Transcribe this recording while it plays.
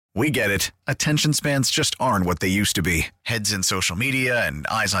We get it. Attention spans just aren't what they used to be. Heads in social media and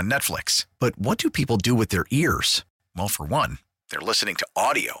eyes on Netflix. But what do people do with their ears? Well, for one, they're listening to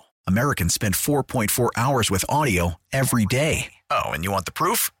audio. Americans spend 4.4 hours with audio every day. Oh, and you want the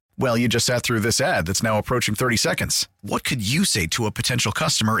proof? Well, you just sat through this ad that's now approaching 30 seconds. What could you say to a potential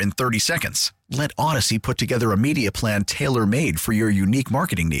customer in 30 seconds? Let Odyssey put together a media plan tailor-made for your unique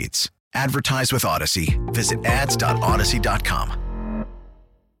marketing needs. Advertise with Odyssey. Visit ads.odyssey.com.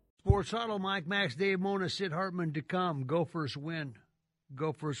 Sports Huddle, Mike Max, Dave Mona, Sid Hartman to come. Gophers win.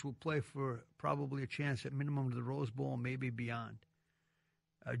 Gophers will play for probably a chance at minimum to the Rose Bowl, maybe beyond.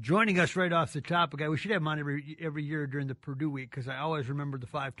 Joining us right off the top, a guy we should have him on every year during the Purdue week because I always remember the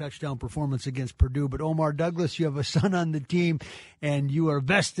 5-touchdown performance against Purdue. But Omar Douglas, you have a son on the team, and you are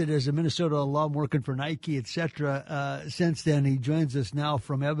vested as a Minnesota alum working for Nike, etc. Since then, he joins us now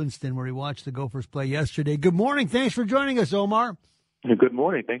from Evanston, where he watched the Gophers play yesterday. Good morning. Thanks for joining us, Omar. Good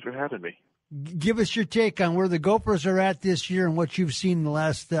morning. Thanks for having me. Give us your take on where the Gophers are at this year and what you've seen in the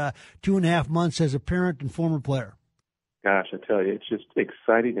last 2.5 months as a parent and former player. Gosh, I tell you, it's just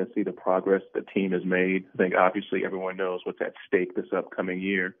exciting to see the progress the team has made. I think obviously everyone knows what's at stake this upcoming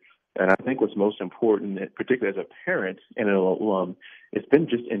year. And I think what's most important, particularly as a parent and an alum, it's been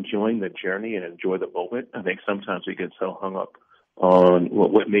just enjoying the journey and enjoy the moment. I think sometimes we get so hung up on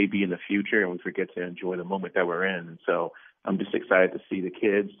what may be in the future and we forget to enjoy the moment that we're in. And so I'm just excited to see the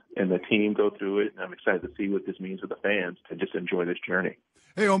kids and the team go through it, and I'm excited to see what this means for the fans to just enjoy this journey.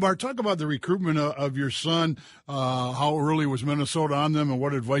 Hey, Omar, talk about the recruitment of your son. How early was Minnesota on them, and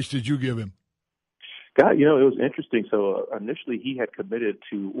what advice did you give him? God, it was interesting. So initially he had committed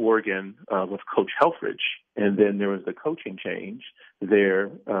to Oregon with Coach Helfrich, and then there was the coaching change there,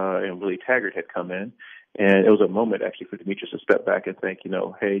 and Willie Taggart had come in. And it was a moment actually for Demetrius to step back and think,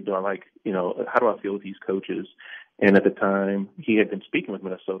 hey, do I like, how do I feel with these coaches? And at the time, he had been speaking with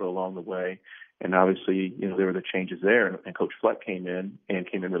Minnesota along the way. And obviously, there were the changes there. And Coach Fleck came in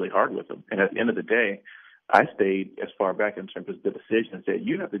really hard with him. And at the end of the day, I stayed as far back in terms of the decision and said,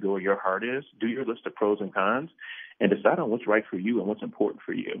 you have to go where your heart is, do your list of pros and cons, and decide on what's right for you and what's important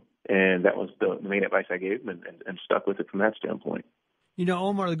for you. And that was the main advice I gave him and stuck with it from that standpoint.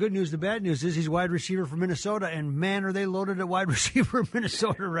 Omar, the good news, the bad news is he's wide receiver for Minnesota, and man, are they loaded at wide receiver in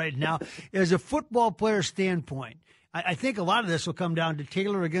Minnesota right now. As a football player standpoint, I think a lot of this will come down to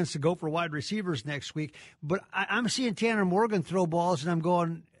Taylor against the Gopher wide receivers next week. But I'm seeing Tanner Morgan throw balls, and I'm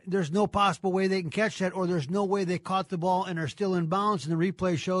going, there's no possible way they can catch that, or there's no way they caught the ball and are still in bounds, and the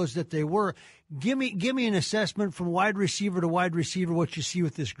replay shows that they were. Give me an assessment from wide receiver to wide receiver, what you see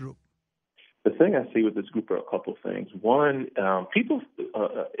with this group. The thing I see with this group are a couple of things. One,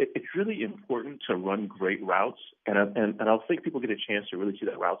 it's really important to run great routes, and I think people get a chance to really see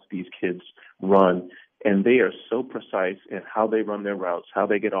the routes these kids run, and they are so precise in how they run their routes, how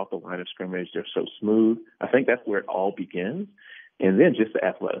they get off the line of scrimmage. They're so smooth. I think that's where it all begins, and then just the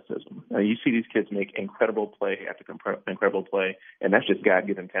athleticism. You see these kids make incredible play after incredible play, and that's just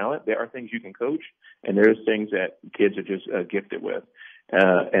God-given talent. There are things you can coach, and there's things that kids are just gifted with.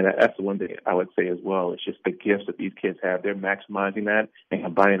 And that's the one thing I would say as well. It's just the gifts that these kids have. They're maximizing that and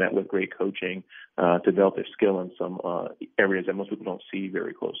combining that with great coaching to develop their skill in some areas that most people don't see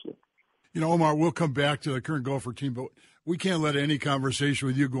very closely. Omar, we'll come back to the current Gopher team, but we can't let any conversation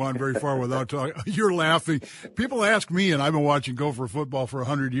with you go on very far without talking. You're laughing. People ask me, and I've been watching Gopher football for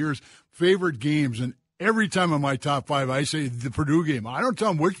 100 years, favorite games, and every time in my top 5, I say the Purdue game. I don't tell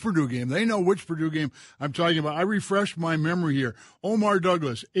them which Purdue game. They know which Purdue game I'm talking about. I refreshed my memory here. Omar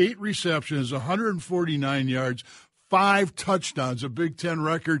Douglas, 8 receptions, 149 yards, 5 touchdowns, a Big Ten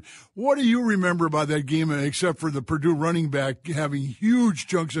record. What do you remember about that game except for the Purdue running back having huge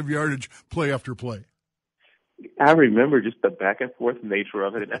chunks of yardage play after play? I remember just the back and forth nature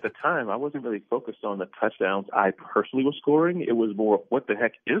of it. And at the time, I wasn't really focused on the touchdowns I personally was scoring. It was more, what the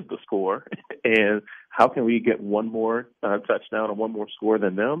heck is the score? And how can we get one more touchdown or one more score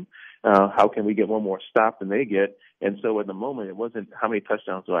than them? How can we get one more stop than they get? And so at the moment, it wasn't how many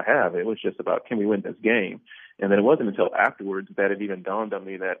touchdowns do I have? It was just about, can we win this game? And then it wasn't until afterwards that it even dawned on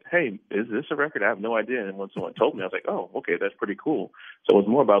me that, hey, is this a record? I have no idea. And when someone told me, I was like, oh, okay, that's pretty cool. So it was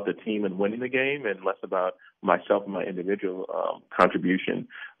more about the team and winning the game and less about myself and my individual contribution.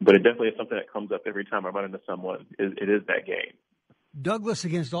 But it definitely is something that comes up every time I run into someone. It is that game. Douglas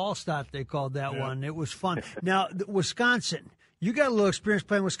against Allstott, they called that one. It was fun. Now, Wisconsin, you got a little experience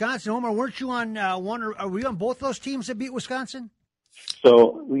playing Wisconsin. Omar, weren't you on one, or are we on both those teams that beat Wisconsin?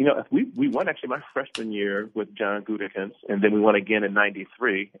 So, we won actually my freshman year with John Gudikins, and then we won again in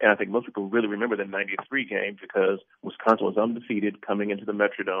 '93. And I think most people really remember the '93 game because Wisconsin was undefeated coming into the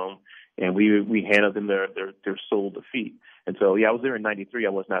Metrodome, and we handed them their sole defeat. And so, I was there in '93. I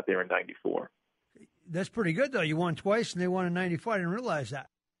was not there in '94. That's pretty good, though. You won twice, and they won in '94. I didn't realize that.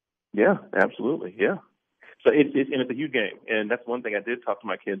 Yeah, absolutely. Yeah. So it's a huge game, and that's one thing I did talk to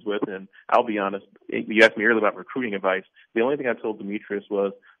my kids with. And I'll be honest, you asked me earlier about recruiting advice. The only thing I told Demetrius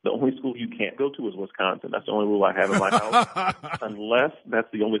was the only school you can't go to is Wisconsin. That's the only rule I have in my house. Unless that's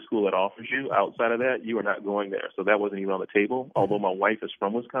the only school that offers you. Outside of that, you are not going there. So that wasn't even on the table. Although my wife is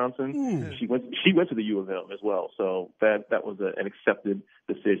from Wisconsin, she went to the U of M as well. So that was an accepted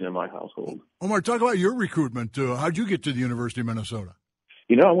decision in my household. Omar, talk about your recruitment. How'd you get to the University of Minnesota?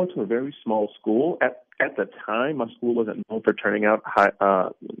 I went to a very small school. At the time, my school wasn't known for turning out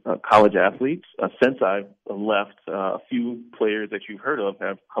college athletes. Since I've left, a few players that you've heard of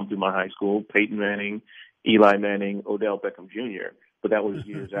have come through my high school: Peyton Manning, Eli Manning, Odell Beckham Jr. But that was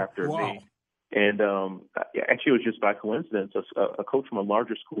years after Wow. me. And actually, it was just by coincidence. A coach from a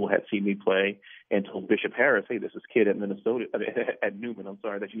larger school had seen me play and told Bishop Harris, "Hey, there's this kid at Newman,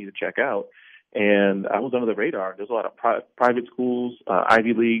 that you need to check out." And I was under the radar. There's a lot of private schools,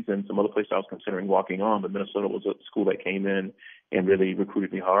 Ivy Leagues, and some other places I was considering walking on. But Minnesota was a school that came in and really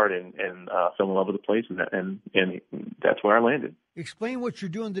recruited me hard and fell in love with the place. And that's where I landed. Explain what you're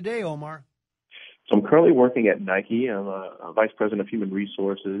doing today, Omar. So I'm currently working at Nike. I'm a vice president of human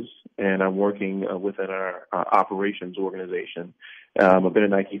resources, and I'm working within our operations organization. I've been at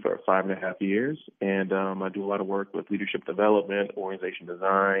Nike for 5.5 years, and I do a lot of work with leadership development, organization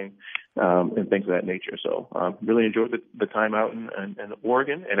design, and things of that nature. So I really enjoyed the time out in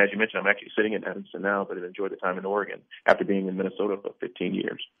Oregon. And as you mentioned, I'm actually sitting in Evanston now, but I enjoyed the time in Oregon after being in Minnesota for 15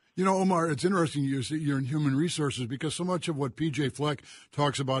 years. Omar, it's interesting you're in human resources because so much of what P.J. Fleck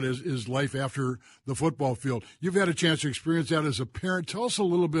talks about is life after the football field. You've had a chance to experience that as a parent. Tell us a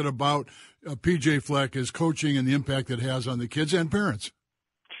little bit about P.J. Fleck, his coaching, and the impact it has on the kids and parents.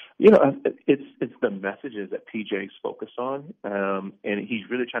 It's the messages that PJ's focused on, and he's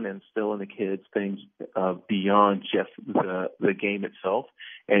really trying to instill in the kids things beyond just the game itself.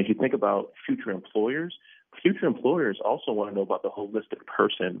 And if you think about future employers also want to know about the holistic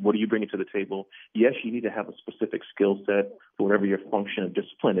person. What are you bringing to the table? Yes, you need to have a specific skill set for whatever your function of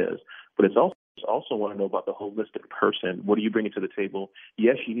discipline is, but it's also want to know about the holistic person. What are you bringing to the table?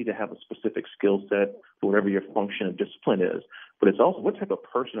 Yes, you need to have a specific skill set for whatever your function of discipline is, but it's also what type of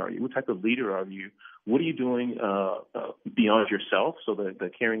person are you? What type of leader are you? What are you doing beyond yourself? So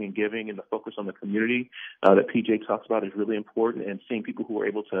the caring and giving and the focus on the community that PJ talks about is really important, and seeing people who are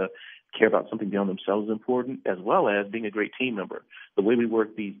able to care about something beyond themselves is important, as well as being a great team member. The way we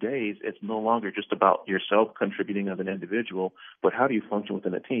work these days, it's no longer just about yourself contributing as an individual, but how do you function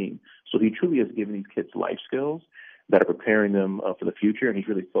within a team? So he truly has given these kids life skills that are preparing them for the future, and he's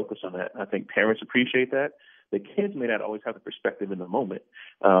really focused on that. I think parents appreciate that. The kids may not always have the perspective in the moment,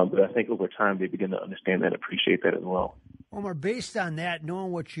 but I think over time they begin to understand that and appreciate that as well. Omar, based on that,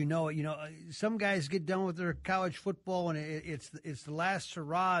 knowing what you know, some guys get done with their college football and it's the last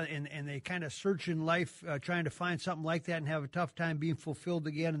hurrah, and they kind of search in life trying to find something like that and have a tough time being fulfilled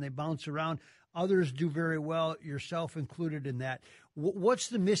again, and they bounce around. Others do very well, yourself included in that. What's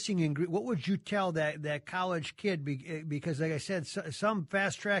the missing ingredient? What would you tell that college kid? Because, like I said, some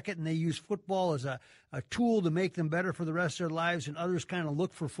fast track it and they use football as a tool to make them better for the rest of their lives, and others kind of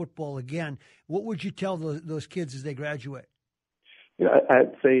look for football again. What would you tell those kids as they graduate?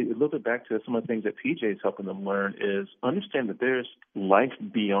 I'd say a little bit back to some of the things that PJ is helping them learn is understand that there's life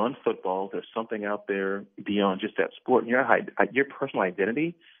beyond football. There's something out there beyond just that sport. Your personal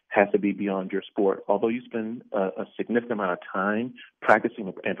identity has to be beyond your sport. Although you spend a significant amount of time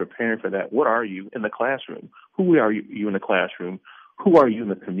practicing and preparing for that, what are you in the classroom? Who are you in the classroom? Who are you in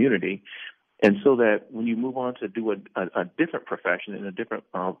the community? And so that when you move on to do a different profession in a different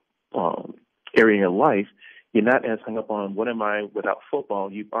area in your life, you're not as hung up on what am I without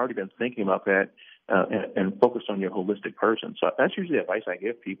football. You've already been thinking about that and focused on your holistic person. So that's usually the advice I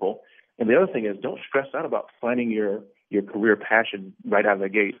give people. And the other thing is don't stress out about finding your career passion right out of the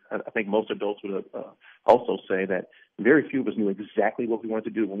gate. I think most adults would also say that very few of us knew exactly what we wanted to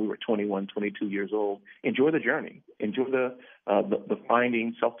do when we were 21, 22 years old. Enjoy the journey. Enjoy the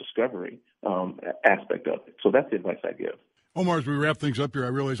finding, self-discovery aspect of it. So that's the advice I give. Omar, as we wrap things up here, I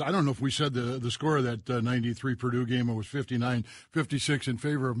realize I don't know if we said the score of that 93 Purdue game. It was 59-56 in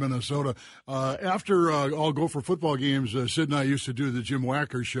favor of Minnesota. After all Gopher football games, Sid and I used to do the Jim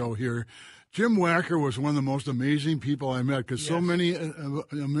Wacker show here. Jim Wacker was one of the most amazing people I met because so many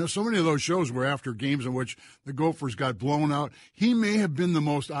of those shows were after games in which the Gophers got blown out. He may have been the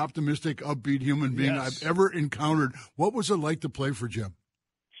most optimistic, upbeat human being I've ever encountered. What was it like to play for Jim?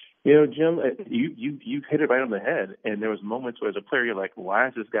 You know, Jim, you hit it right on the head. And there was moments where, as a player, you're like, "Why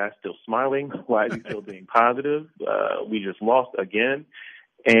is this guy still smiling? Why is he still being positive? We just lost again."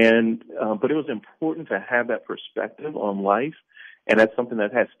 And but it was important to have that perspective on life, and that's something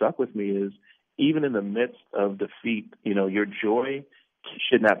that has stuck with me. Is even in the midst of defeat, you know, your joy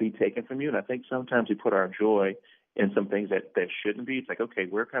should not be taken from you. And I think sometimes we put our joy in some things that shouldn't be. It's like, okay,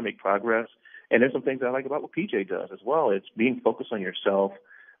 where can I make progress? And there's some things I like about what PJ does as well. It's being focused on yourself.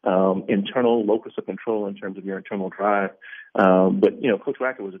 Internal locus of control in terms of your internal drive. But, you know, Coach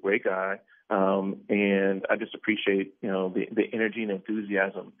Wacker was a great guy, and I just appreciate, you know, the energy and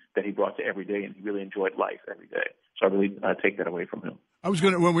enthusiasm that he brought to every day, and he really enjoyed life every day. So I really take that away from him.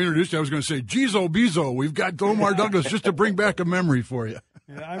 When we introduced you, I was going to say, Geezo Bezo, we've got Omar Douglas just to bring back a memory for you.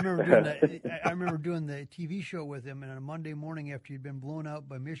 Yeah, I remember doing the TV show with him, and on a Monday morning after he'd been blown out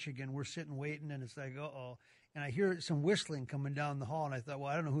by Michigan, we're sitting waiting, and it's like, uh-oh. And I hear some whistling coming down the hall, and I thought, well,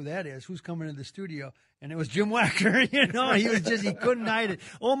 I don't know who that is. Who's coming into the studio? And it was Jim Wacker. You know, he couldn't hide it.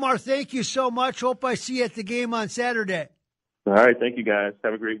 Omar, thank you so much. Hope I see you at the game on Saturday. All right, thank you, guys.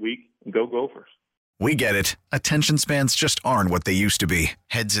 Have a great week, and go Gophers. We get it. Attention spans just aren't what they used to be.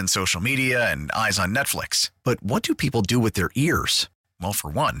 Heads in social media and eyes on Netflix. But what do people do with their ears? Well,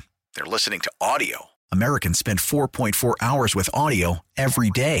 for one, they're listening to audio. Americans spend 4.4 hours with audio every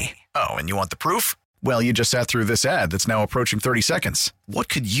day. Oh, and you want the proof? Well, you just sat through this ad that's now approaching 30 seconds. What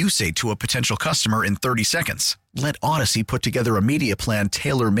could you say to a potential customer in 30 seconds? Let Odyssey put together a media plan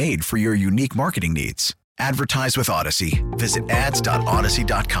tailor-made for your unique marketing needs. Advertise with Odyssey. Visit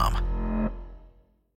ads.odyssey.com.